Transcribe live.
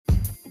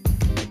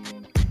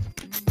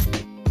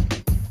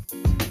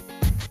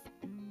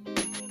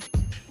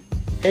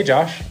Hey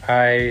Josh,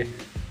 I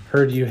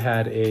heard you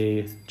had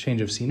a change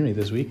of scenery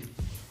this week.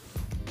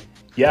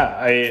 Yeah,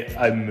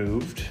 I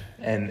moved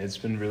and it's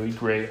been really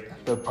great.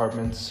 The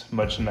apartment's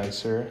much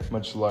nicer,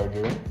 much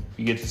larger.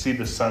 You get to see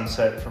the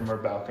sunset from our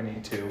balcony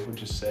too,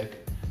 which is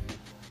sick.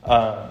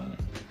 But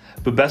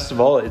best of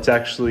all, it's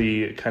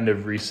actually kind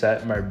of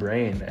reset my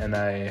brain and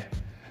I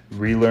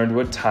relearned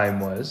what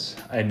time was.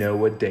 I know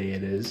what day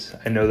it is.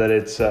 I know that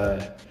it's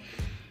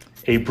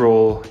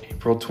April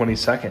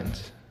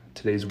 22nd.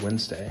 Today's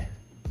Wednesday.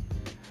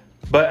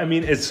 But I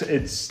mean, it's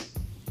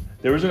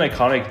there was an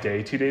iconic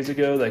day 2 days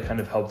ago that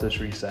kind of helped us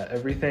reset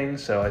everything.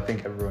 So I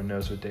think everyone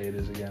knows what day it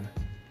is again.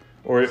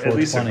 Or at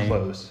least they're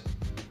close.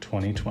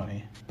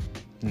 2020.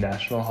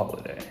 National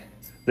holiday.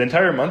 The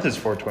entire month is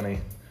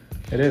 420.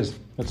 It is.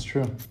 That's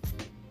true.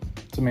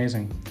 It's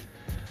amazing.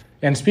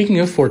 And speaking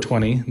of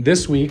 420,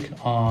 this week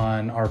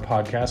on our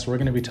podcast, we're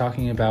going to be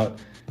talking about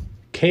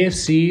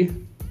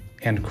KFC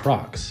and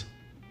Crocs.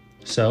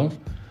 So,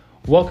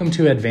 welcome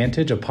to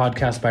Advantage, a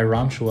podcast by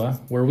Ramshua,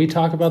 where we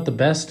talk about the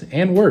best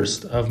and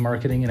worst of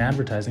marketing and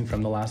advertising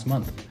from the last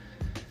month.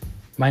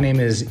 My name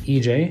is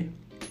EJ,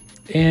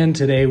 and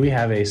today we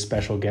have a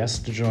special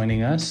guest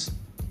joining us.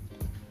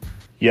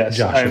 Yes,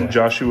 Joshua. I'm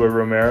Joshua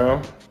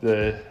Romero,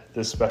 the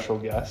special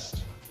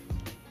guest.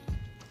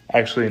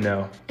 Actually,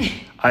 no.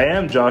 I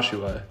am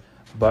Joshua,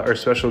 but our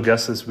special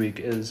guest this week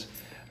is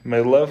my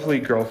lovely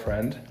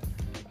girlfriend.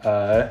 Go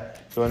ahead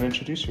and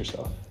introduce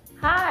yourself.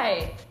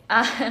 Hi,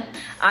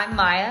 I'm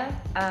Maya.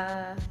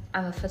 I'm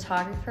a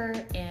photographer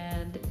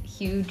and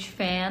huge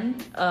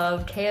fan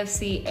of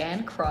KFC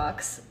and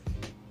Crocs,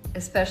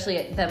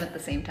 especially them at the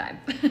same time.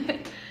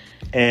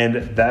 And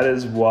that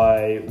is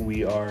why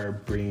we are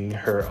bringing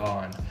her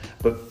on.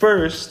 But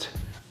first,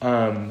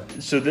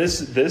 so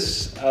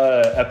this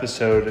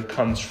episode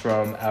comes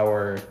from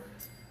our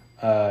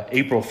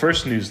April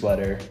 1st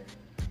newsletter.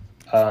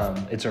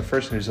 It's our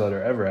first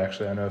newsletter ever,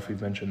 actually. I don't know if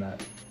we've mentioned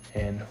that.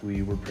 And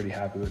we were pretty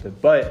happy with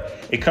it. But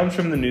it comes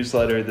from the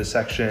newsletter, the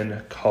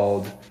section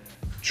called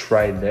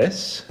Try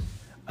This,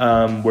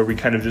 where we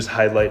kind of just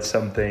highlight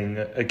something,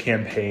 a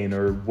campaign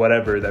or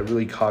whatever that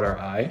really caught our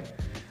eye,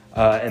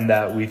 and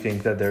that we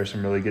think that there are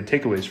some really good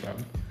takeaways from.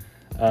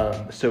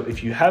 So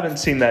if you haven't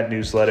seen that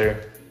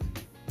newsletter,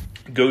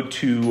 go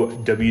to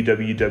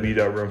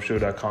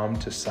www.romeshow.com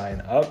to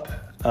sign up.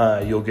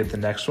 You'll get the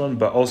next one,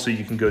 but also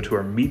you can go to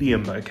our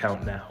Medium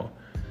account now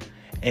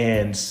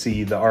and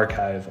see the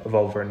archive of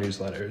all of our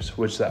newsletters,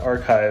 which the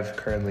archive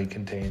currently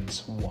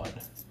contains one.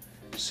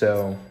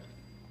 So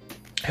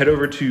head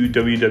over to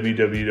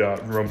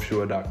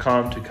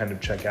www.romeshua.com to kind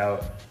of check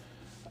out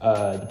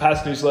the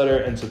past newsletter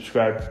and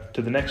subscribe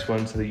to the next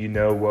one so that you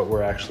know what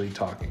we're actually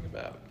talking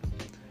about.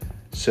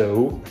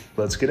 So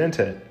let's get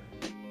into it.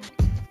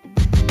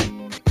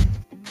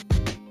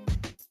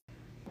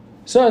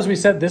 So as we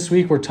said, this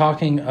week we're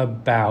talking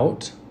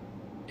about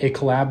a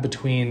collab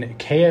between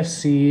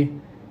KFC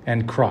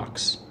and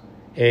Crocs,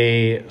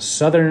 a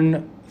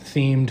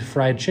Southern-themed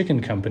fried chicken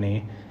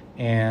company,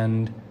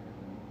 and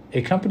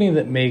a company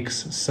that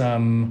makes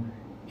some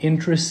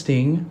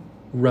interesting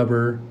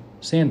rubber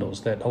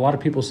sandals that a lot of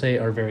people say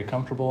are very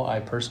comfortable. I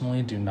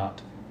personally do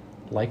not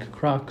like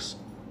Crocs.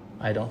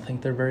 I don't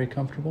think they're very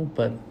comfortable,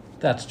 but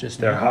that's just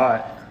They're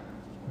hot.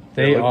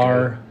 They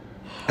are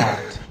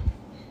hot.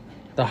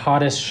 The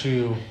hottest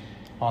shoe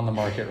on the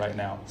market right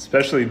now.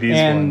 Especially these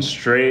ones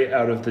straight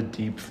out of the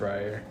deep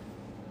fryer.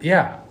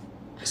 Yeah.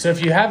 So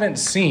if you haven't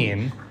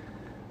seen,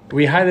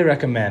 we highly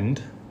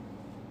recommend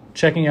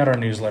checking out our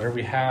newsletter.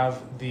 We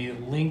have the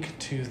link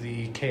to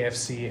the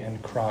KFC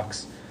and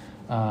Crocs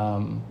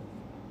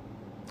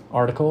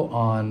article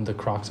on the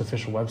Crocs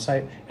official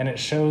website, and it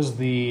shows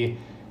the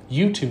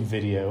YouTube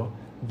video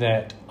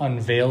that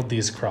unveiled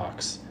these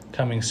Crocs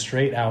coming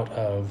straight out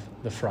of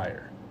the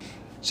fryer.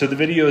 So the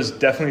video is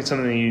definitely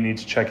something that you need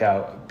to check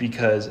out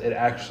because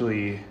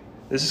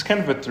this is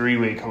kind of a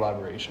three-way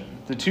collaboration.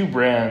 The two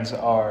brands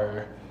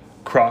are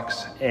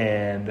Crocs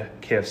and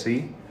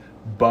KFC,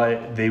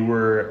 but they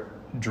were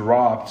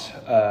dropped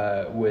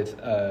with,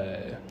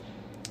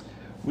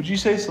 would you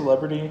say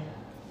celebrity?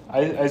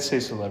 I'd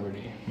say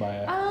celebrity,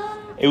 Maya.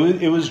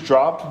 It was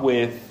dropped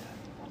with,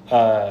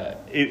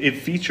 it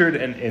featured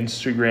an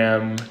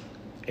Instagram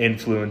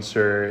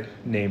influencer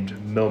named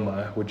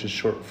Milma, which is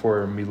short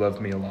for Me Love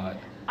Me a Lot.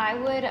 I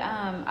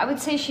would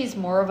say she's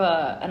more of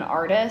an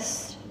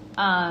artist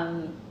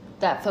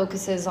that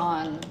focuses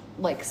on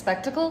like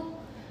spectacle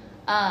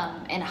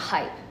and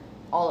hype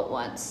all at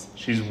once.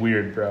 She's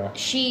weird, bro.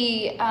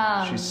 She's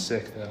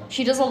sick though.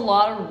 She does a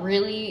lot of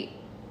really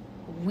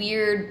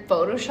weird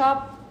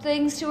Photoshop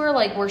things to her,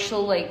 like where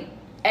she'll like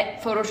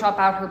Photoshop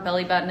out her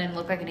belly button and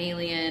look like an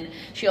alien.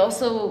 She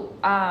also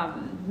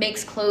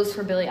makes clothes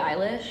for Billie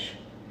Eilish.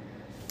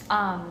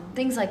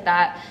 Things like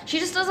that. She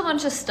just does a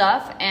bunch of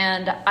stuff,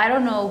 and I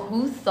don't know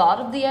who thought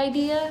of the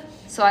idea.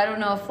 So I don't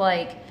know if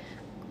like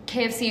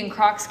KFC and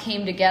Crocs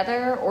came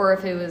together or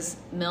if it was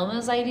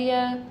Milma's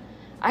idea.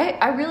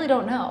 I really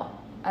don't know.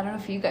 I don't know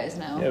if you guys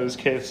know. Yeah, it was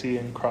KFC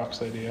and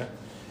Crocs' idea.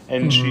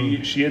 And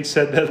she had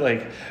said that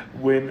like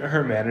when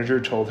her manager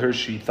told her,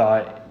 she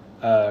thought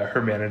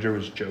her manager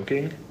was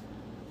joking,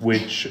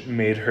 which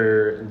made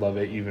her love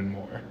it even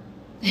more.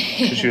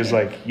 She was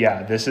like,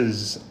 yeah, this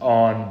is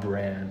on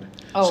brand.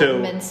 Oh, so,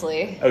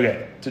 immensely.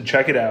 Okay, to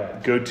check it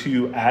out, go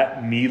to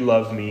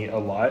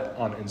 @melovemealot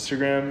on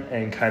Instagram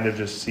and kind of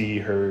just see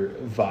her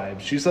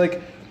vibe. She's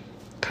like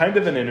kind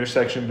of an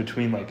intersection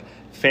between like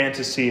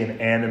fantasy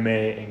and anime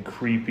and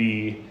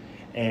creepy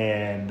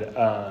and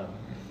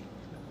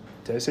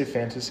did I say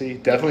fantasy?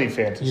 Definitely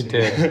fantasy. You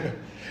did.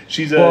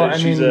 She's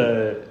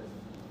a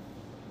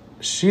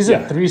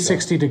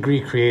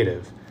 360-degree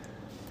creative.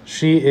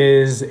 She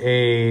is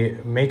a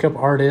makeup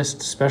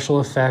artist,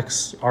 special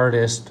effects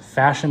artist,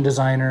 fashion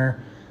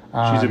designer. She's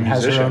a musician.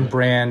 Has her own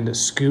brand,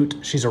 Scoot.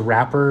 She's a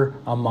rapper,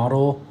 a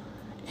model,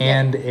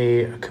 and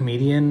a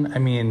comedian. I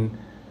mean,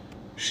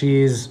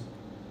 she's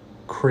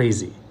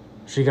crazy.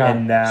 She got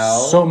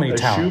so many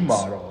talents. Shoe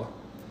model.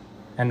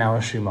 And now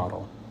a shoe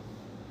model.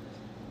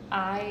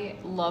 I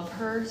love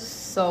her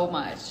so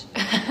much.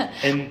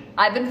 And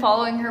I've been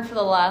following her for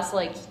the last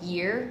like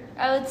year,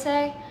 I would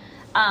say.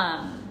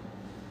 I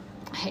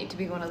hate to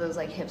be one of those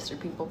like hipster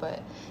people,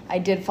 but I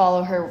did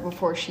follow her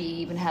before she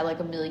even had like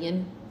 1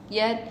 million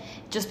yet,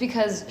 just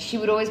because she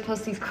would always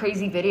post these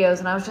crazy videos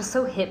and I was just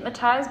so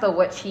hypnotized by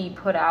what she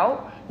put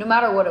out, no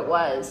matter what it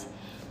was.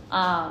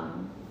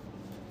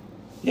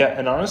 Yeah,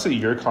 and honestly,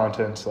 your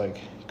content's like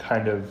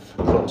kind of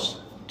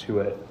close to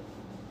it.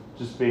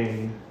 Just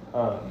being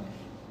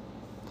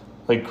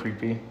like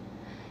creepy.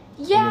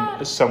 Yeah.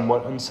 And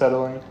somewhat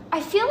unsettling.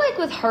 I feel like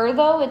with her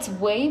though, it's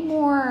way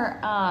more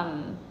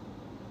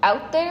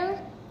out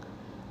there.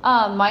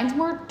 Mine's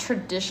more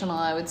traditional,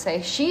 I would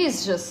say. She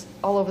is just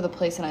all over the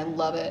place and I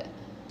love it.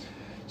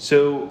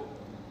 So,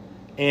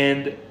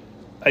 and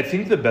I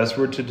think the best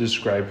word to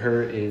describe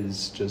her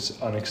is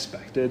just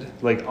unexpected.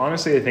 Like,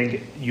 honestly, I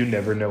think you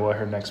never know what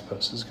her next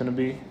post is going to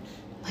be.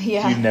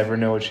 Yeah. You never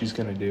know what she's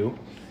going to do.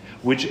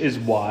 Which is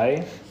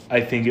why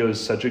I think it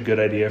was such a good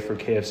idea for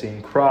KFC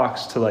and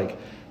Crocs to, like,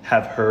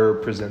 have her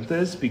present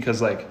this.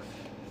 Because, like,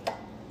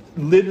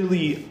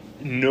 literally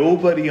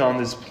nobody on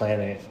this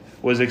planet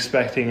was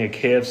expecting a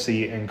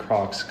KFC and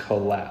Crocs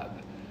collab.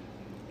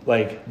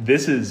 Like,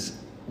 this is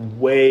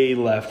way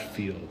left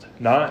field.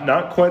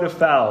 Not quite a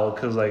foul,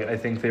 because like I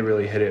think they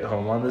really hit it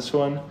home on this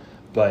one,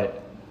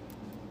 but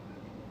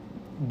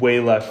way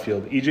left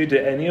field. EJ,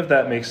 did any of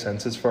that make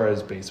sense as far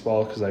as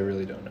baseball? Because I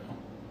really don't know.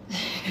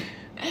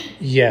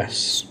 Yes.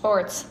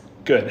 Sports.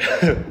 Good.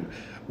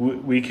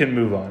 We can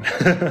move on.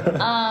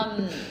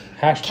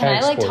 Hashtag can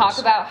I like sports. talk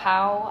about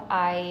how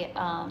I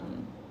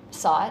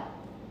saw it?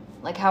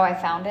 Like how I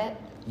found it?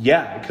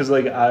 Yeah, because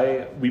like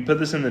we put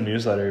this in the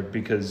newsletter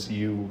because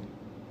you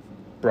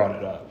brought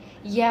it up.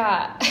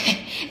 Yeah,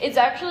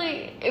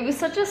 it was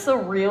such a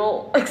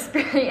surreal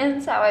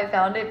experience how I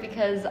found it,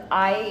 because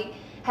I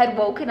had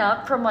woken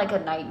up from like a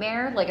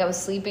nightmare. Like I was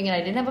sleeping and I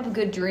didn't have a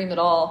good dream at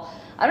all.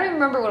 I don't even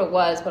remember what it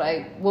was, but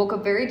I woke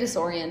up very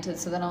disoriented.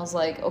 So then I was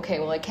like, okay,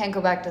 well I can't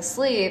go back to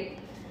sleep.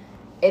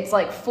 It's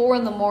like 4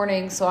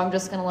 a.m, so I'm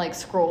just gonna like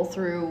scroll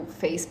through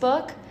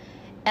Facebook,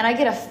 and I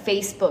get a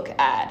Facebook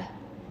ad.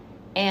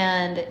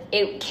 And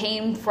it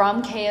came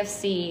from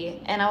KFC,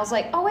 and I was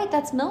like, oh wait,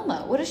 that's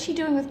Milma. What is she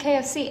doing with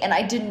KFC? And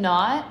I did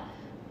not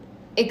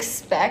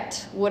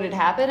expect what had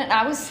happened, and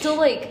I was still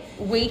like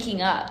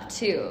waking up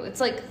too.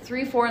 It's like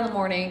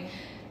 3-4 in,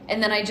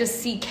 and then I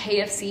just see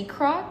KFC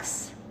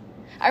Crocs.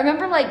 I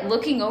remember like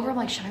looking over, I'm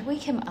like, should I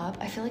wake him up?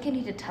 I feel like I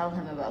need to tell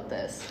him about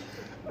this.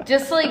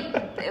 Just like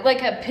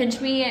a pinch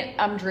me,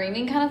 I'm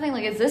dreaming kind of thing.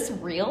 Like, is this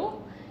real?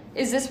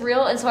 Is this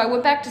real? And so I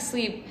went back to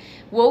sleep,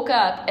 woke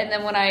up, and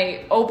then when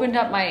I opened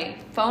up my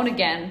phone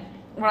again,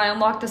 when I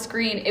unlocked the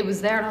screen, it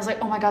was there, and I was like,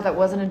 oh my god, that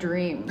wasn't a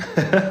dream.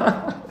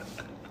 That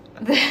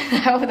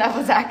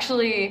was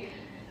actually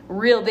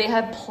real. They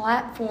had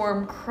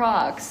platform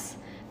Crocs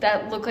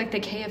that look like the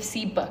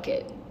KFC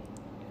bucket.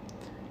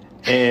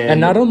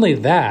 And not only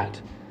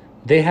that,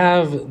 they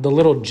have the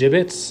little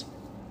gibbets,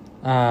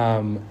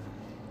 and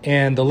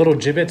the little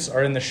gibbets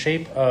are in the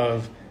shape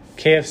of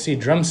KFC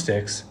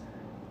drumsticks.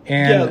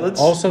 And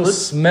let's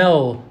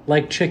smell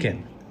like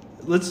chicken.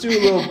 Let's do a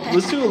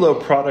little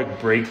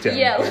product breakdown.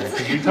 Yeah,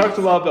 because we talked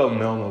a lot about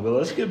Milma, but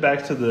let's get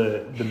back to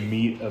the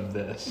meat of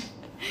this,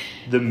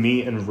 the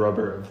meat and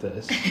rubber of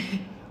this.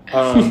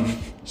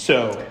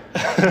 So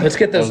let's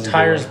get those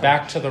tires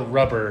back to the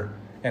rubber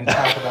and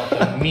talk about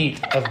the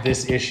meat of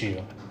this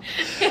issue.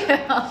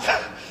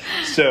 Yeah.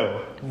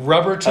 So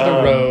rubber to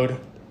the road,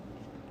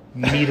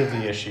 meat of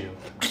the issue.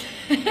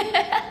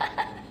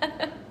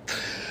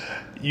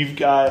 You've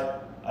got.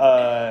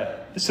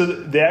 So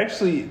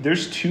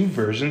there's 2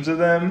 versions of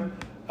them.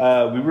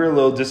 We were a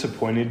little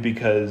disappointed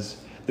because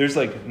there's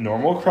like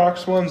normal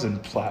Crocs ones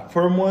and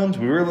platform ones.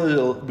 We were a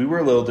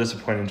little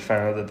disappointed to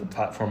find out that the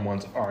platform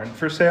ones aren't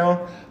for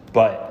sale.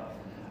 But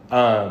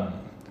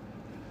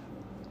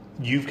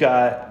you've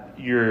got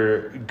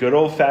your good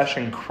old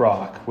fashioned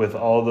Croc with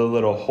all the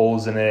little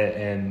holes in it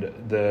and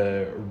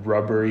the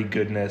rubbery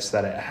goodness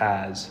that it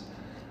has.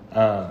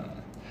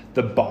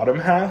 The bottom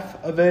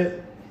half of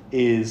it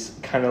is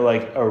kind of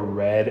like a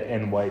red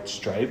and white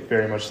stripe,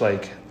 very much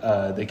like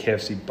the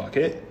KFC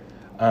bucket.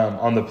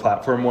 On the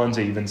platform ones,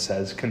 it even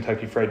says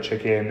Kentucky Fried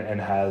Chicken and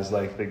has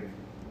like the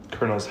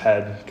Colonel's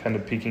head kind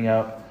of peeking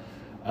out.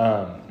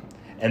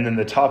 And then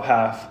the top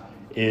half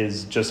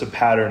is just a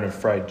pattern of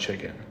fried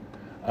chicken.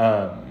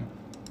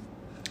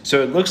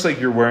 So it looks like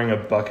you're wearing a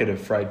bucket of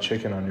fried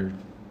chicken on your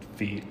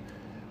feet.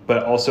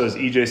 But also, as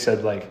EJ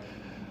said, like,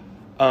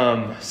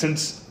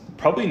 since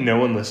probably no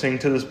one listening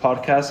to this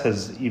podcast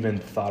has even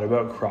thought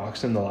about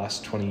Crocs in the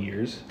last 20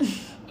 years.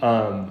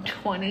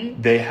 20?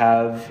 They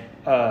have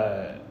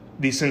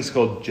these things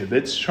called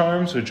Jibbitz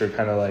charms, which are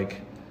kind of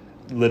like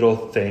little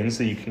things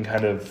that you can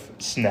kind of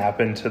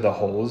snap into the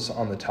holes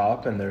on the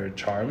top, and they're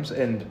charms.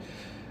 And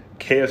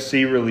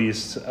KFC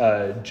released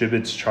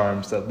Jibbitz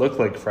charms that look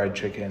like fried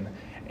chicken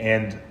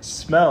and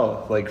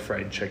smell like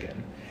fried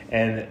chicken.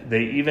 And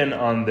they even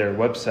on their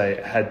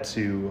website had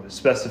to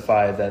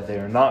specify that they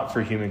are not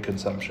for human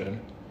consumption,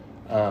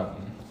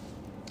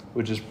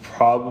 which is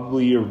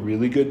probably a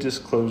really good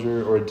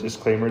disclosure or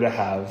disclaimer to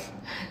have,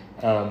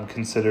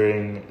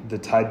 considering the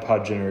Tide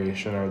Pod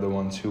generation are the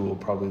ones who will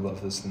probably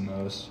love this the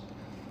most.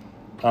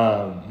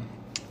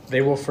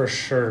 They will for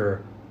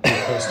sure be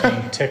posting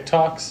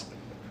TikToks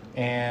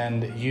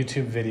and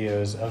YouTube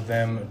videos of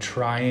them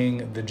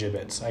trying the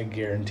Jibbitz. I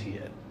guarantee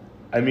it.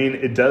 I mean,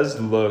 it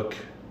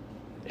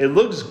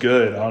looks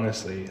good,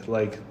 honestly.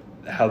 Like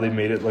how they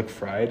made it look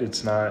fried.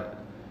 It's not.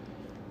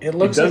 It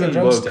looks It like a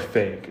doesn't look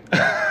drumstick.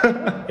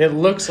 fake. It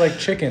looks like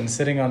chicken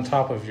sitting on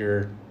top of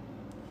your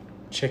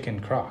chicken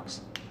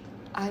Crocs.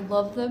 I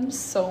love them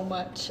so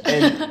much.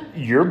 And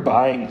you're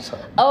buying some.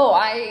 Oh,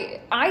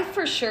 I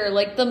for sure,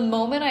 like the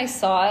moment I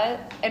saw it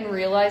and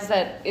realized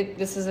that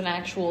this is an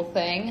actual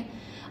thing,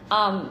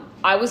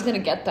 I was going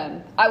to get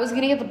them. I was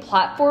going to get the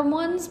platform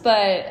ones,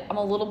 but I'm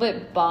a little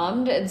bit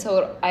bummed. And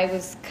so I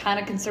was kind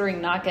of considering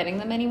not getting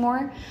them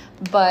anymore.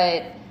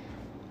 But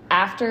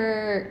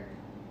after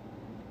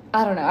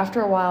a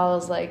while, I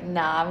was like,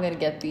 nah, I'm going to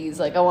get these.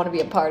 Like, I want to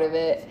be a part of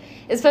it.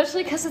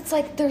 Especially because it's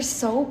like, they're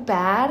so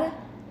bad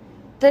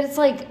that it's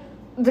like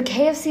the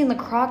KFC and the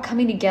Croc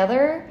coming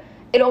together,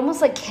 it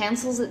almost like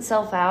cancels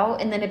itself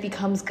out and then it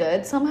becomes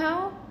good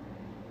somehow.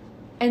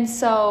 And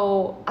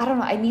so, I don't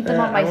know, I need them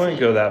on my I feet. wouldn't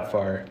go that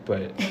far,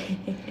 but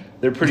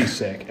they're pretty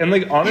sick. And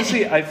like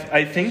honestly,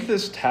 I think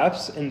this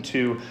taps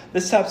into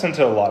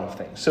a lot of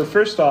things. So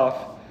first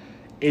off,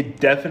 it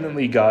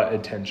definitely got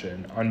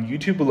attention. On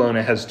YouTube alone,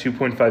 it has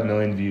 2.5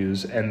 million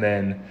views, and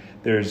then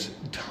there's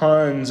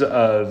tons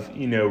of,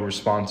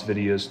 response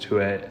videos to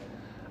it.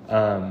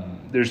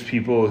 There's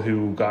people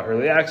who got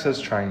early access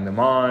trying them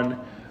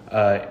on.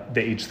 The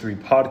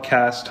H3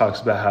 podcast talks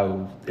about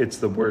how it's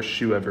the worst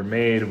shoe ever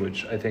made,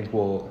 which I think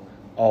we'll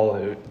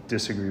all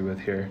disagree with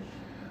here.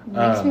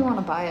 Makes me want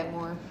to buy it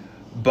more.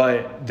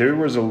 But there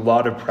was a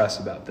lot of press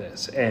about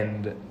this,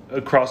 and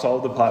across all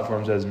the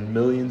platforms it has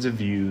millions of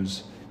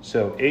views,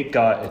 so it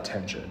got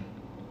attention.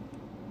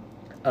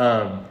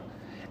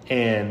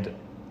 And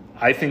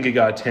I think it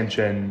got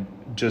attention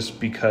just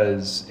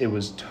because it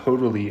was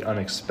totally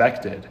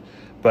unexpected,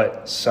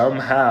 but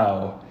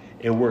somehow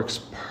it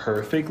works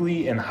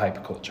perfectly in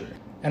hype culture.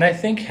 And I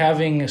think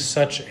having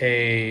such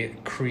a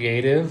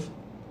creative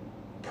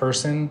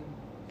person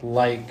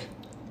like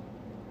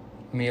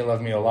Mia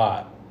Love Me A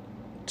Lot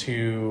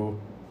to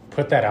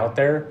put that out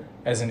there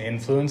as an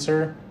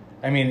influencer,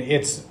 I mean,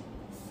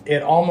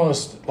 it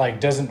almost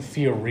like doesn't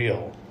feel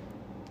real.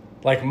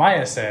 Like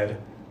Maya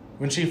said,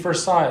 when she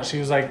first saw it, she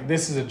was like,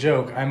 this is a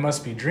joke, I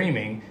must be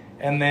dreaming.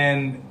 And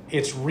then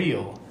it's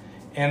real.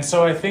 And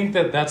so I think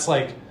that's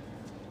like,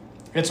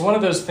 it's one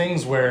of those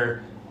things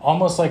where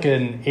almost like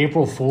an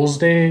April Fool's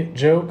Day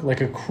joke,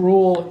 like a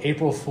cruel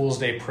April Fool's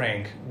Day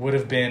prank would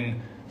have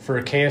been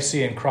for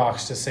KFC and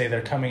Crocs to say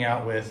they're coming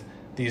out with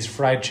these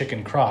fried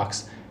chicken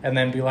Crocs and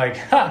then be like,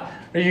 ha,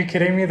 are you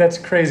kidding me? That's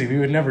crazy. We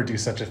would never do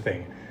such a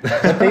thing.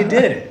 But they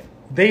did it.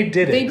 They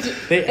did it.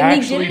 They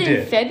actually did it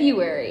in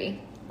February.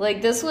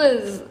 Like, this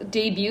was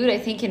debuted, I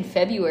think, in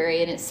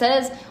February, and it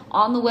says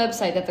on the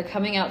website that they're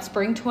coming out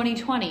spring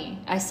 2020.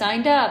 I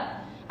signed up.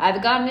 I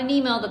haven't gotten an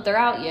email that they're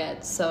out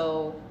yet,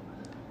 so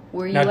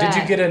where you Now, at?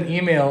 did you get an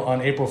email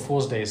on April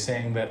Fool's Day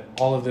saying that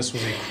all of this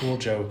was a cruel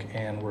joke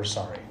and we're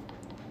sorry?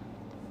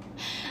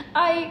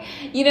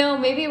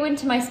 Maybe it went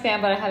to my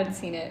spam, but I haven't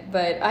seen it.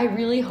 But I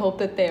really hope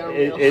that they are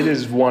real. It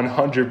is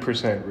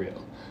 100%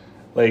 real.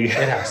 Like, It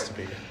has to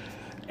be.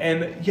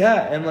 And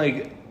yeah, and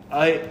like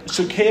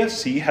so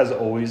KFC has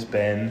always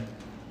been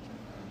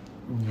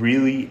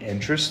really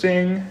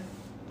interesting,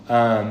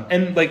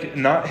 and like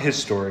not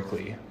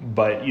historically,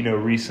 but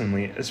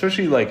recently,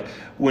 especially like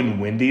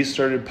when Wendy's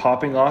started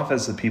popping off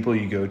as the people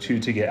you go to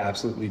get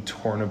absolutely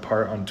torn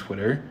apart on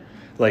Twitter,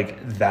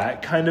 like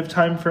that kind of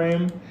time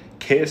frame,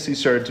 KFC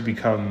started to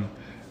become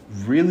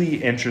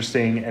really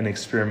interesting and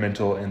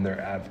experimental in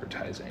their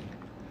advertising.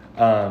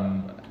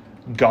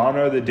 Gone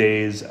are the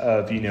days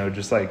of,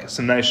 just like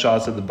some nice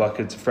shots of the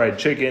buckets of fried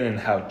chicken and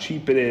how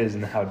cheap it is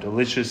and how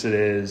delicious it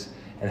is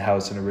and how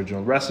it's an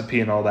original recipe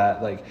and all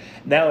that. Like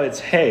now it's,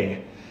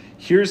 hey,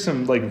 here's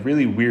some like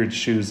really weird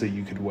shoes that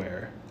you could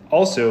wear.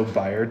 Also,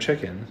 buy our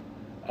chicken.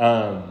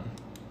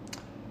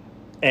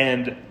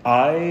 And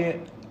I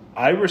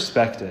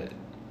respect it.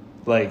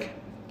 Like,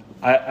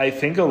 I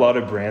think a lot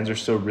of brands are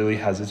still really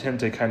hesitant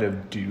to kind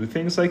of do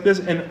things like this.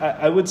 And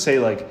I would say,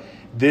 like,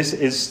 this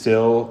is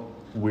still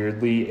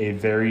weirdly a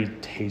very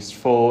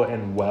tasteful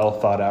and well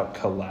thought out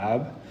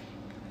collab.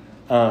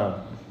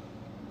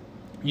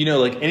 You know,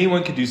 like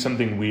anyone could do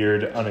something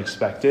weird,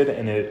 unexpected,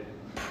 and it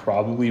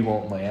probably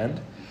won't land.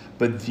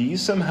 But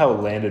these somehow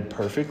landed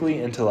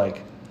perfectly into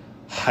like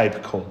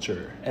hype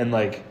culture, and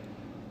like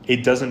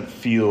it doesn't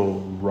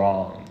feel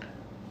wrong.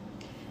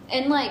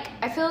 And like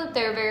I feel like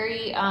they're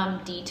very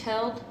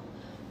detailed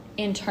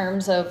in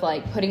terms of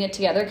like putting it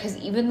together, because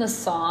even the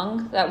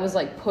song that was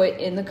like put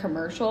in the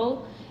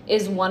commercial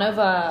is one of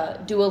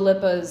Dua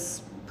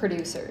Lipa's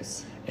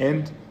producers,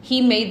 And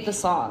he made the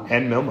song.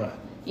 and Milma.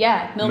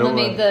 Yeah, Milma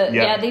made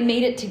they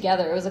made it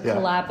together. It was a Yeah.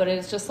 collab, but it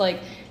was just like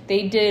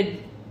they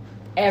did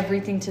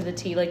everything to the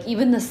T. Like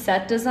even the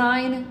set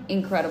design,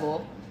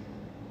 incredible.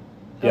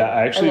 Yeah,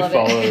 I love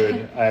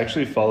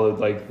actually followed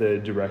like the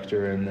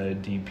director and the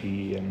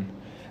DP and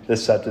the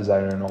set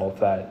designer and all of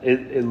that.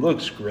 It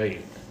looks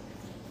great.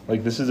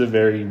 Like this is a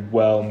very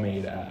well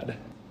made ad.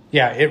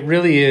 Yeah, it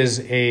really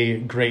is a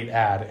great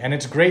ad. And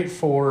it's great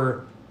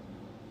for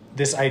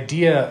this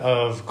idea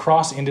of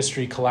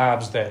cross-industry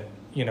collabs that,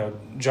 you know,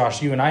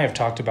 Josh, you and I have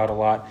talked about a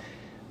lot,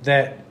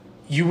 that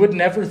you would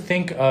never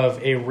think of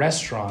a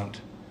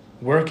restaurant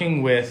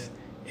working with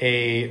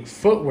a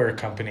footwear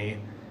company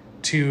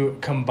to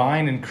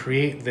combine and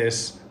create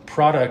this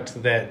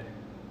product that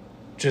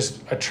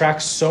just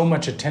attracts so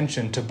much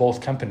attention to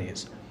both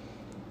companies.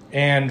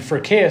 And for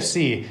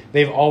KFC,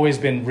 they've always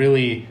been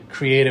really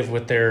creative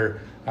with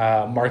their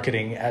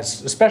marketing,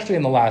 especially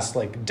in the last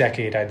like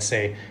decade, I'd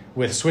say,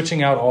 with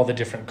switching out all the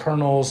different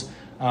kernels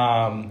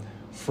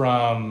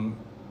from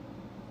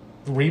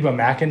Reba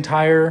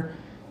McEntire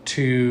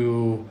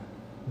to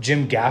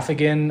Jim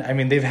Gaffigan. I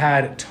mean, they've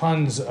had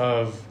tons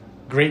of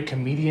great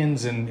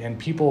comedians and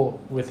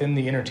people within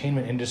the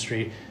entertainment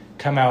industry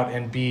come out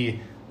and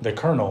be the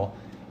Colonel.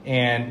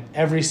 And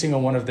every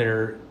single one of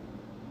their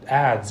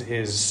ads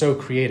is so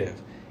creative.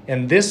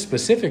 And this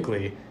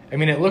specifically, I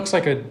mean, it looks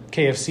like a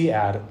KFC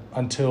ad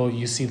until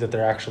you see that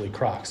they're actually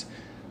Crocs.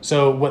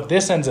 So what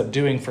this ends up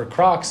doing for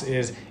Crocs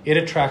is it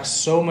attracts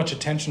so much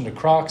attention to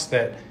Crocs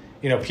that,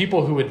 you know,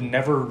 people who would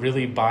never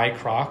really buy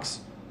Crocs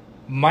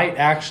might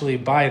actually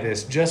buy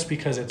this just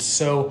because it's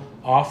so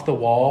off the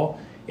wall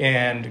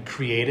and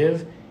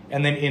creative.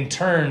 And then in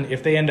turn,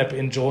 if they end up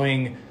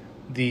enjoying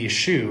the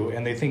shoe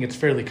and they think it's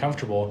fairly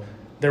comfortable,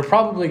 they're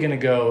probably going to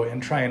go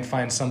and try and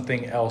find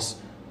something else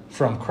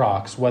from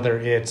Crocs, whether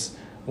it's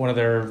one of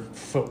their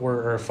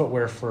footwear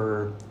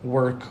for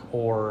work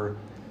or,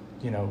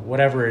 you know,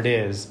 whatever it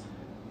is.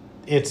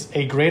 It's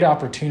a great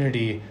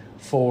opportunity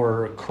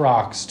for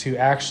Crocs to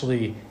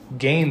actually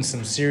gain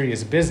some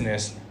serious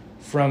business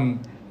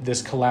from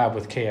this collab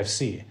with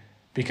KFC,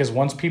 because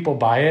once people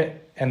buy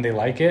it and they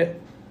like it,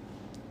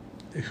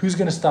 who's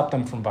going to stop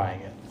them from buying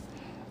it?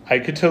 I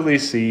could totally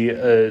see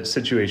a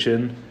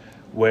situation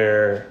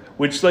where,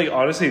 which like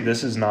honestly,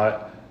 this is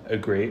not a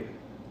great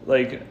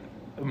like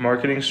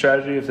marketing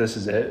strategy if this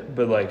is it,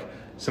 but like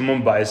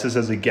someone buys this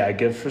as a gag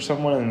gift for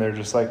someone and they're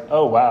just like,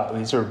 oh wow,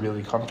 these are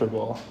really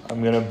comfortable.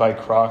 I'm gonna buy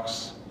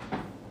Crocs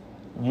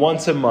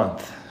once a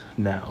month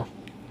now.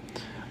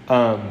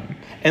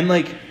 And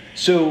like,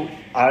 so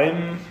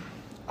I'm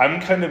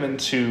kind of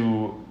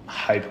into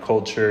hype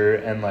culture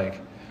and like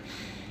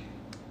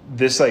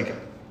this like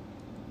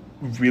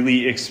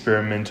really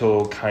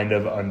experimental kind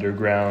of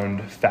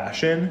underground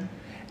fashion.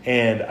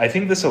 And I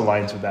think this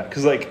aligns with that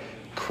because like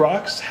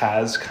Crocs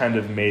has kind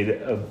of made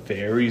a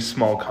very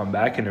small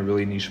comeback in a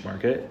really niche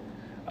market.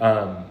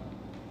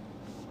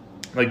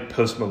 Like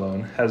Post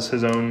Malone has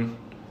his own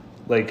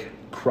like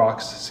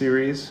Crocs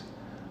series.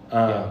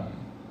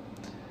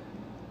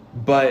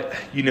 But,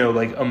 you know,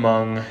 like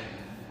among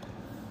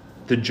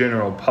the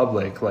general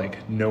public,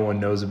 like no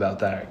one knows about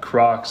that.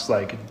 Crocs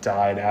like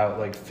died out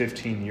like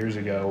 15 years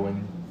ago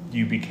when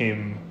you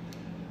became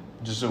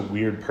just a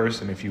weird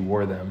person if you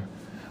wore them.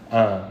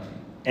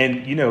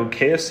 And, you know,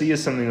 KFC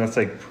is something that's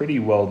like pretty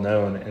well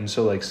known. And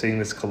so like seeing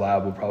this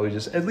collab will probably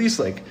just at least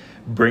like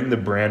bring the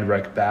brand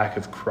rec back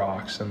of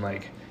Crocs and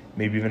like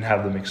maybe even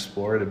have them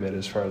explore it a bit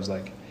as far as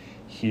like,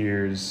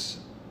 here's,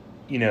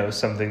 you know,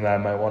 something that I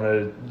might want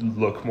to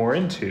look more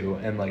into.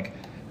 And like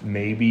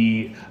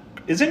maybe,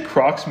 isn't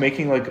Crocs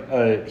making like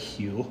a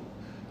heel?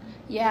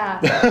 Yeah.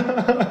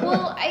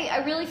 Well,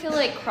 I really feel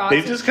like Crocs...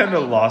 They've just kind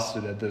of lost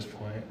it at this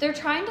point. They're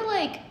trying to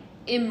like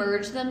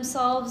immerse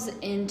themselves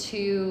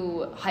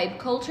into hype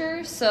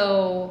culture.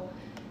 So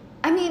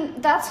I mean,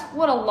 that's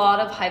what a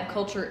lot of hype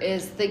culture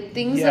is. The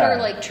things that are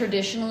like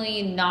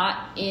traditionally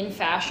not in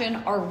fashion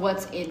are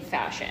what's in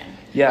fashion.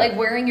 Yeah. Like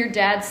wearing your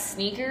dad's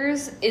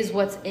sneakers is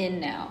what's in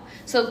now.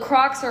 So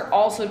Crocs are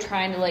also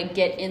trying to like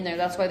get in there.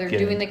 That's why they're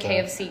doing the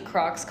KFC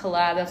Crocs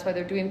collab. That's why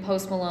they're doing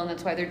Post Malone.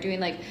 That's why they're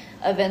doing like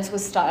events with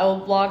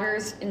style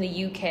bloggers in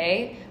the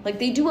UK. Like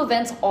they do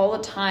events all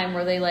the time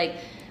where they like,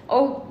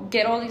 oh,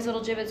 get all these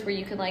little gibbets where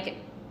you can like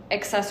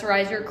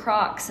accessorize your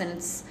Crocs,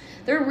 and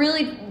they're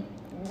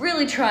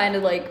really trying to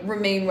like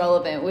remain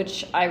relevant,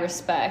 which I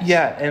respect.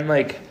 Yeah, and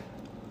like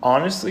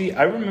honestly,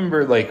 I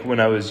remember like when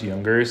I was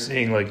younger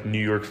seeing like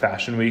New York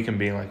Fashion Week and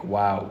being like,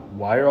 wow,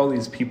 why are all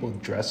these people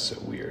dressed so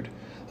weird?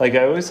 Like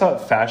I always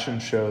thought fashion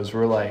shows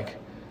were like,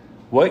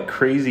 what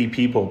crazy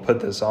people put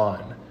this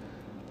on?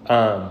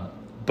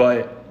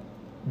 But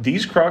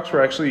these Crocs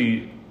were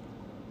actually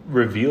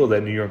revealed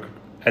at New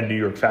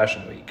York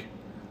Fashion Week.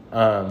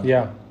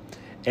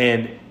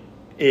 And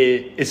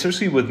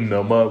especially with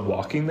Milma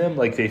walking them,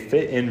 like they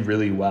fit in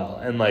really well,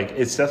 and like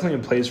it's definitely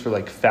a place for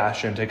like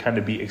fashion to kind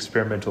of be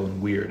experimental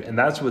and weird, and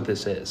that's what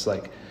this is.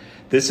 Like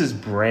this is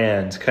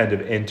brands kind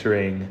of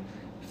entering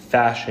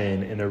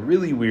fashion in a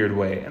really weird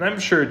way. And I'm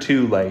sure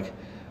too, like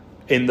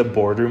in the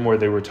boardroom where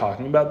they were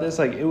talking about this,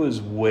 like it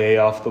was way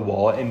off the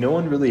wall and no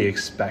one really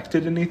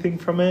expected anything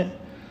from it.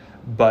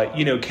 But,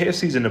 you know,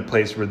 KFC's in a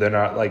place where they're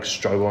not, like,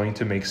 struggling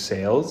to make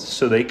sales.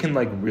 So they can,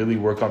 like, really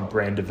work on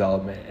brand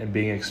development and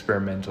being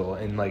experimental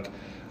and, like,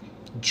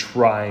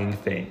 trying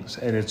things.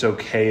 And it's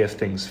okay if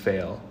things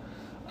fail.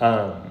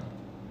 But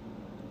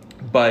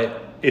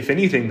if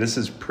anything, this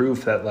is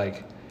proof that,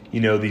 like, you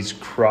know, these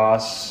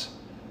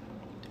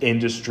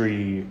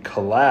cross-industry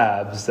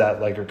collabs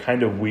that, like, are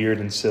kind of weird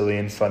and silly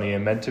and funny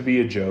and meant to be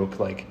a joke,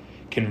 like,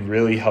 can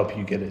really help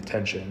you get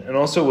attention. And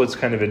also what's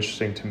kind of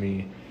interesting to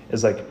me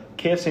is, like,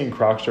 KFC and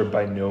Crocs are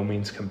by no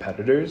means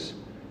competitors.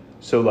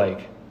 So,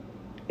 like,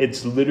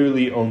 it's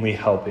literally only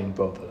helping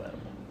both of them.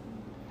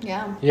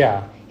 Yeah.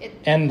 Yeah.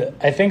 And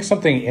I think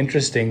something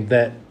interesting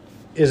that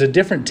is a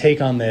different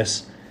take on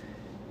this,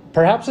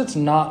 perhaps it's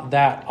not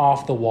that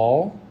off the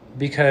wall,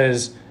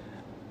 because,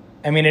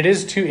 I mean, it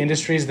is two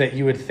industries that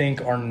you would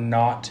think are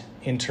not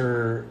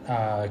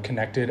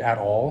interconnected at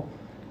all.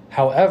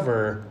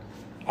 However,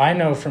 I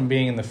know from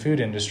being in the food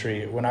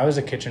industry, when I was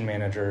a kitchen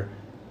manager,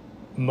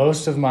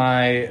 most of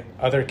my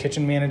other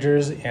kitchen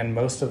managers and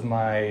most of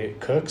my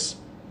cooks,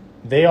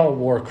 they all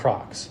wore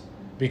Crocs,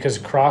 because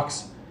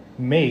Crocs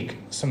make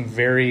some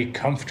very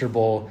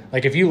comfortable,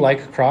 like if you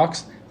like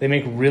Crocs, they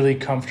make really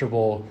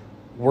comfortable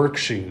work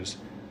shoes,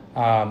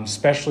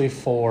 especially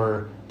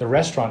for the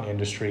restaurant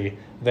industry,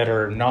 that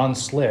are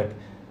non-slip,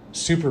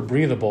 super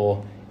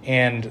breathable,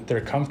 and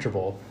they're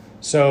comfortable.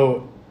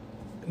 So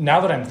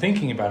now that I'm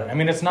thinking about it, I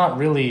mean, it's not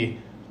really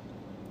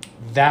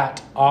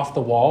that off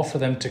the wall for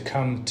them to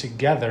come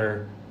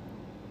together,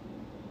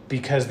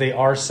 because they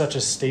are such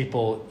a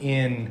staple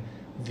in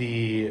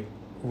the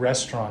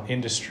restaurant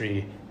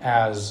industry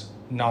as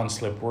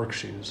non-slip work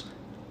shoes.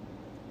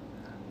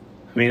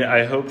 I mean,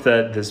 I hope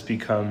that this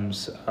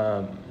becomes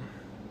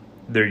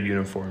their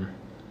uniform.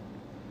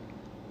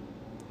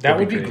 That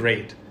would be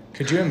great.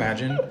 Could you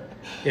imagine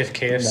if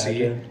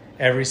KFC,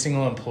 every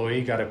single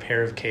employee got a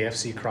pair of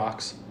KFC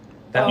Crocs?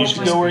 That you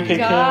should go work at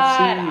KFC.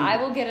 I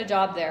will get a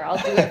job there. I'll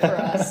do it for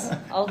us.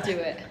 I'll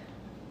do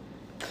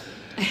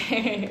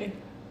it.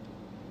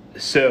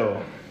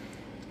 So,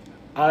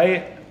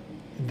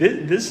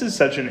 this is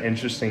such an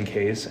interesting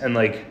case, and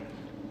like,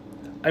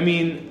 I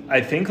mean, I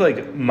think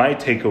like my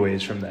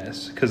takeaways from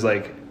this, because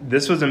like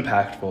this was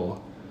impactful.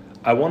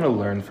 I want to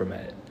learn from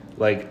it.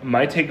 Like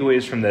my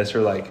takeaways from this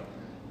are like,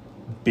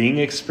 being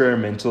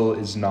experimental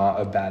is not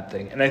a bad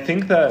thing, and I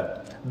think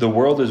that the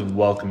world is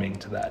welcoming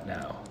to that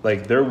now.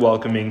 Like they're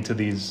welcoming to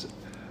these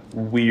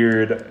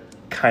weird,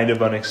 kind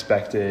of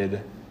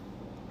unexpected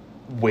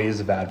ways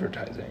of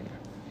advertising.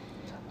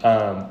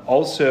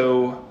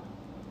 Also,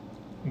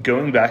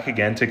 going back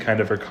again to kind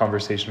of our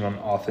conversation on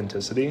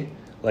authenticity,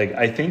 like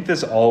I think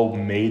this all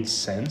made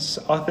sense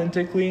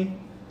authentically,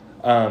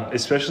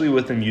 especially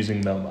with them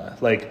using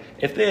Milma. Like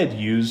if they had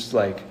used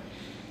like,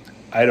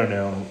 I don't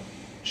know,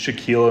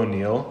 Shaquille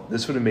O'Neal,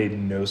 this would have made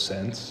no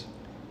sense.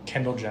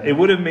 Kendall Jenner. It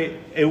would have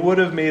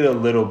made a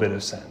little bit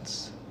of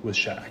sense with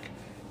Shaq.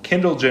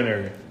 Kendall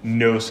Jenner,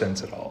 no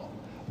sense at all.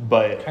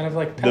 But kind of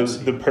like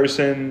Pepsi. the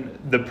person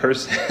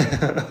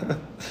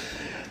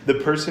the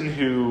person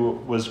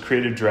who was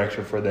creative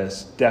director for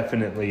this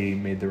definitely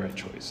made the right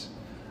choice.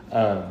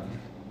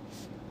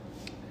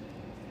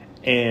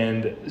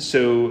 And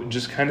so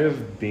just kind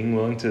of being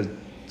willing to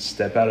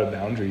step out of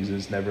boundaries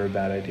is never a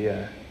bad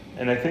idea.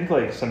 And I think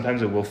like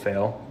sometimes it will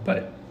fail,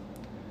 but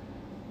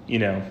you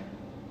know,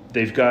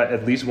 they've got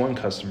at least one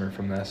customer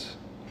from this.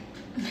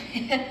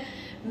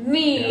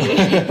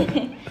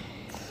 Me.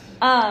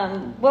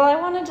 Well, I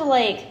wanted to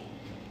like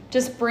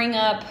just bring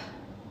up,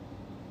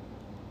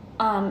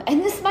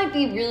 and this might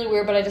be really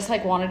weird, but I just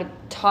like wanted to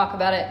talk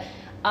about it.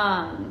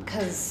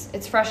 because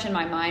it's fresh in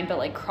my mind, but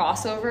like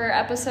crossover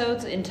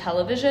episodes in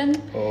television.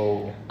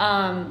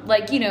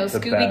 Like, you know,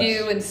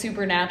 Scooby-Doo and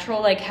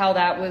Supernatural, like how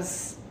that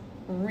was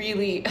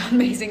really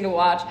amazing to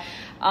watch.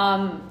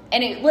 And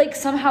it like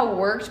somehow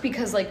worked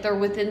because like they're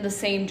within the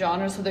same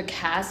genre, so their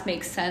cast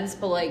makes sense.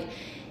 But like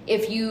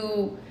if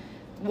you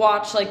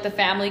watch like the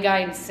Family Guy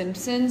and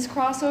Simpsons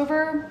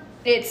crossover,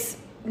 it's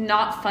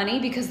not funny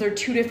because they're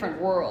two different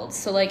worlds.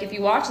 So like if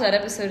you watch that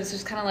episode, it's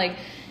just kind of like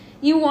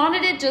you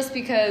wanted it just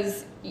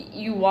because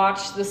you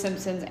watched The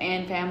Simpsons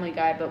and Family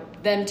Guy,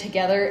 but them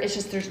together, it's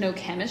just there's no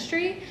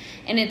chemistry.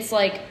 And it's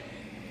like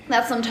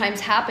that sometimes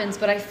happens,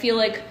 but I feel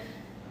like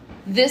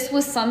this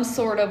was some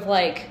sort of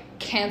like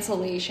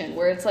cancellation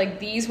where it's like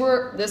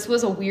this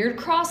was a weird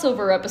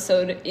crossover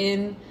episode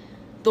in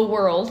the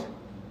world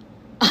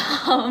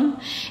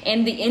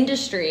and the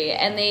industry,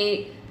 and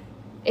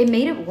it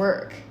made it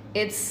work.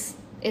 It's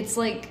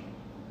like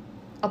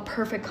a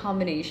perfect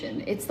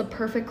combination. It's the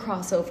perfect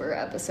crossover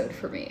episode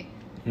for me.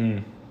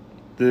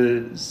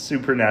 The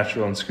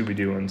Supernatural and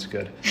Scooby-Doo one's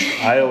good.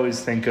 I always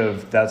think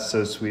of That's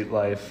So Sweet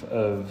Life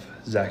of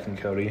Zach and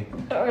Cody.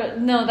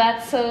 No,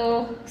 That's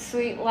So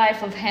Sweet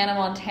Life of Hannah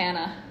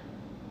Montana.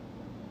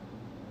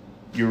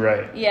 You're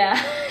right.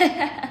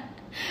 Yeah.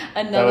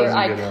 Another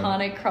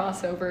iconic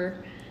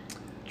crossover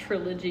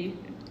trilogy.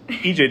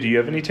 EJ, do you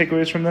have any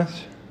takeaways from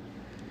this?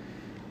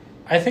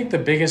 I think the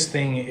biggest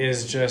thing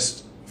is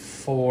just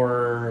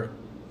for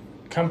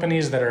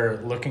companies that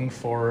are looking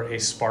for a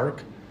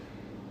spark,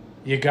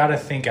 you got to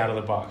think out of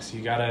the box.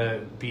 You got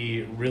to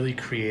be really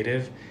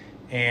creative.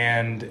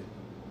 And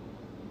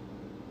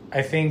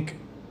I think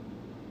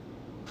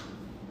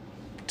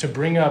to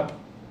bring up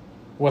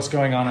what's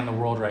going on in the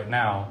world right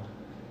now,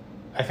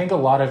 I think a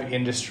lot of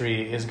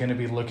industry is going to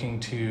be looking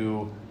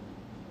to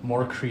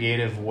more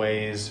creative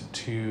ways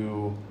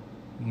to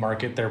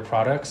market their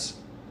products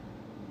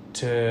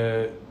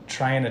to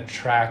try and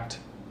attract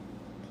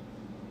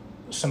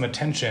some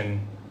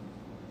attention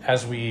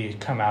as we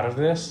come out of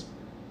this,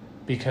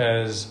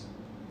 because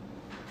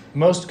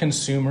most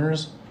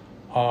consumers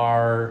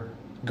are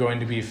going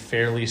to be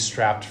fairly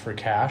strapped for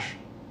cash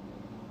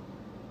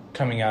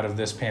coming out of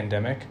this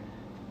pandemic.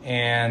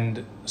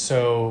 And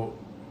so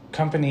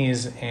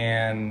companies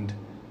and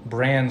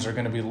brands are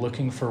going to be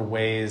looking for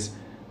ways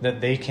that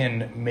they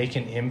can make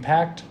an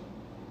impact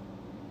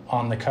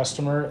on the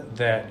customer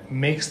that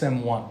makes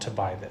them want to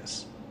buy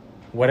this.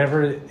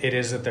 Whatever it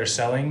is that they're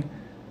selling,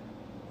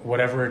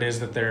 whatever it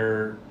is that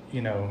they're,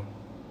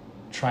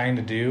 trying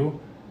to do,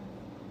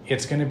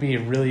 it's going to be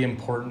really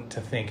important to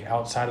think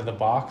outside of the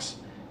box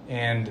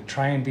and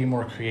try and be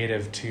more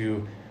creative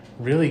to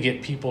really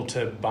get people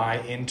to buy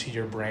into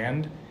your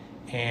brand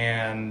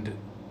and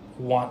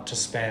want to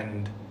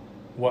spend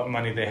what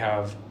money they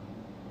have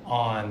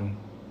on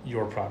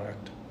your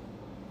product.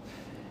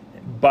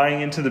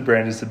 Buying into the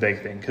brand is the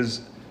big thing, because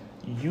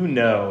you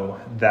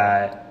know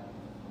that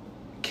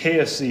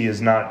KFC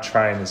is not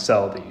trying to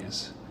sell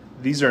these.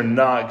 These are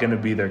not going to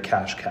be their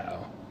cash cow.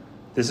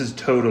 This is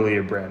totally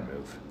a brand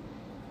move.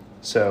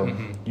 So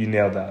You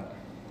nailed that.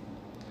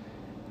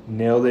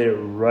 Nailed it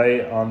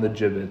right on the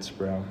gibbets,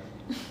 bro.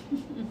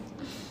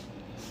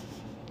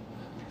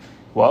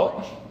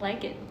 Well,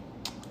 like it.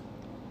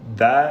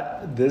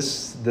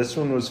 This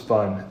one was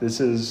fun.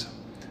 This is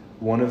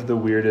one of the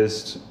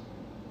weirdest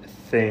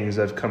things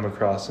I've come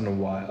across in a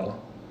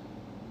while,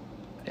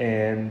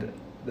 and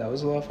that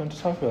was a lot of fun to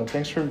talk about.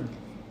 Thanks for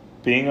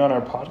being on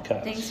our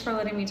podcast. Thanks for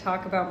letting me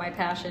talk about my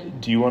passion.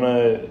 Do you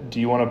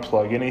wanna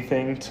plug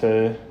anything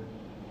to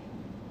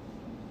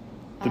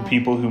the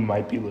people who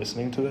might be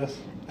listening to this?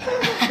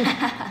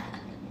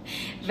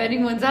 If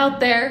anyone's out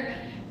there,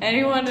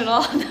 anyone at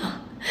all, no.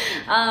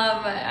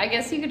 I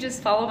guess you could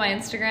just follow my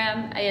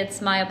Instagram.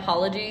 It's my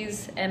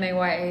apologies,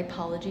 MAYA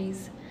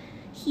apologies.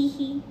 Hee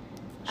hee.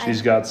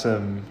 She's got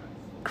some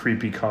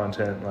creepy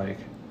content like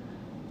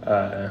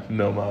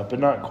Milma, but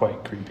not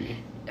quite creepy.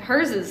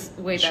 Hers is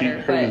way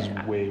better. Hers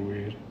is way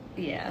weird.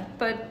 Yeah,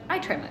 but I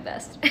try my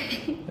best.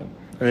 Yep. And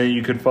then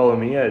you could follow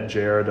me at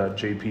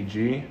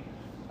jr.jpg.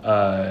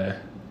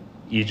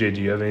 EJ,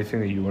 do you have anything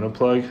that you want to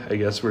plug? I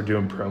guess we're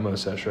doing promo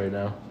sesh right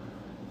now.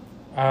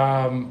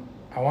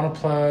 I want to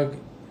plug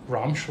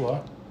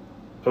Ramshua.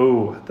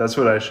 Oh, that's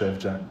what I should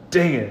have done.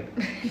 Dang it.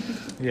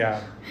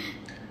 Yeah.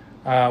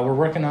 We're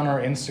working on our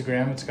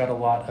Instagram. It's got a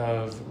lot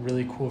of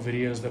really cool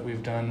videos that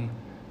we've done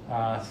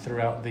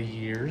throughout the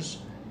years.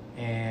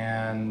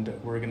 And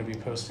we're going to be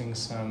posting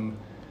some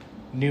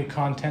new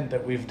content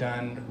that we've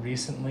done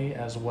recently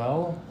as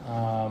well.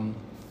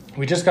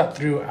 We just got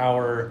through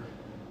our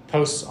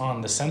posts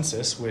on the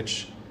census,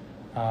 which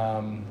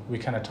we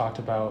kind of talked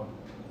about.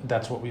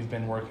 That's what we've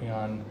been working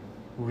on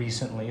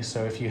recently.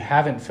 So if you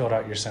haven't filled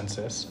out your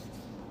census,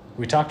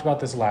 we talked about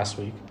this last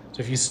week.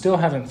 So if you still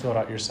haven't filled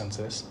out your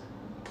census,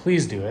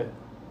 please do it.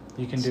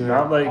 You can do it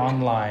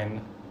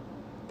online,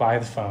 by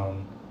the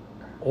phone,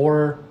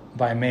 or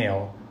by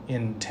mail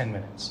in 10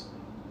 minutes.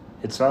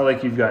 It's not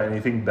like you've got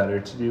anything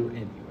better to do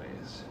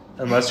anyways.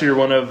 Unless you're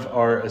one of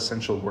our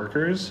essential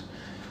workers.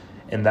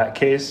 In that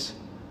case,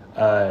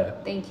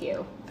 Thank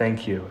you.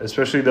 Thank you,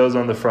 especially those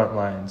on the front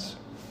lines.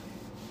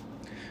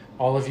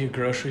 All of you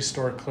grocery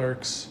store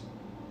clerks,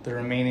 the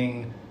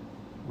remaining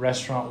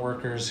restaurant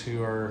workers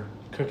who are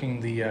cooking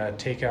the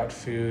takeout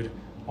food,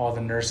 all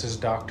the nurses,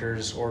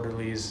 doctors,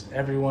 orderlies,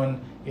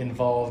 everyone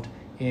involved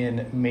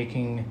in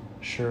making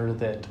sure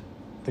that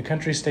the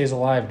country stays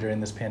alive during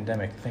this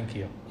pandemic. Thank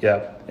you.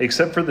 Yeah,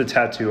 except for the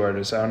tattoo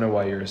artist. I don't know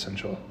why you're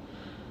essential.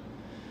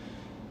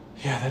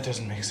 Yeah, that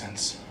doesn't make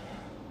sense.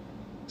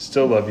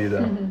 Still love you,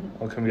 though.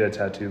 I'll come get a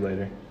tattoo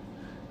later.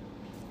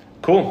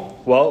 Cool.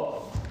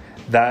 Well,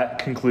 that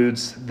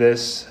concludes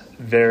this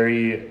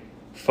very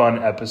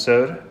fun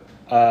episode.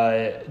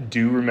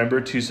 Do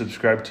remember to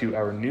subscribe to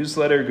our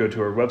newsletter. Go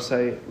to our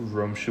website,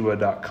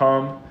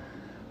 romeshua.com.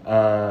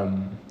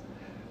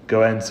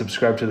 Go ahead and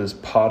subscribe to this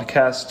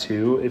podcast,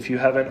 too, if you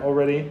haven't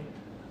already.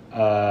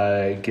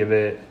 Give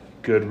it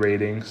good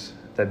ratings.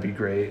 That'd be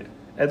great.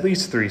 At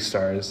least 3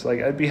 stars.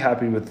 Like, I'd be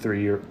happy with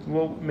 3 or,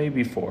 well,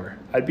 maybe 4.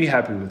 I'd be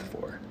happy with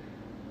 4.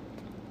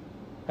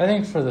 I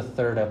think for the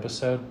 3rd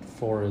episode,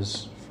 4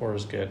 is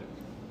good.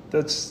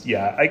 That's,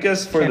 yeah, I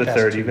guess for Can't the ask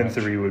 3rd, too even much.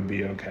 3 would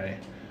be okay.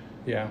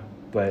 Yeah.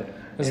 But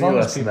As any long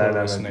as less than people that, are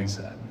I might be listening.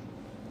 sad.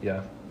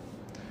 Yeah.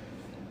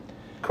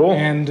 Cool.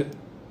 And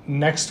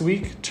next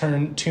week,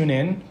 tune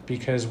in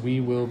because we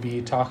will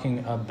be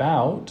talking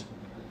about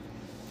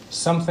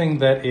something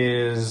that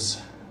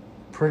is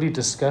pretty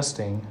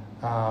disgusting.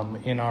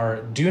 In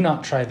our Do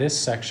Not Try This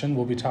section,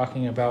 we'll be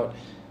talking about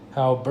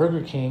how Burger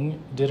King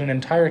did an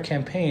entire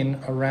campaign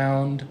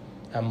around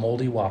a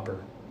moldy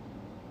Whopper.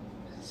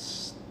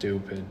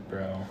 Stupid,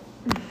 bro.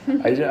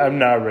 I'm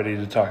not ready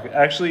to talk.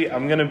 Actually,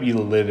 I'm going to be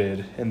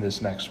livid in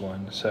this next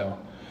one. So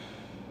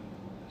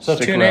So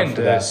stick tune around in for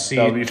to that. see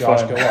That'll be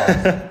Josh fun.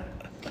 go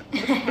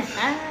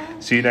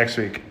off. See you next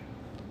week.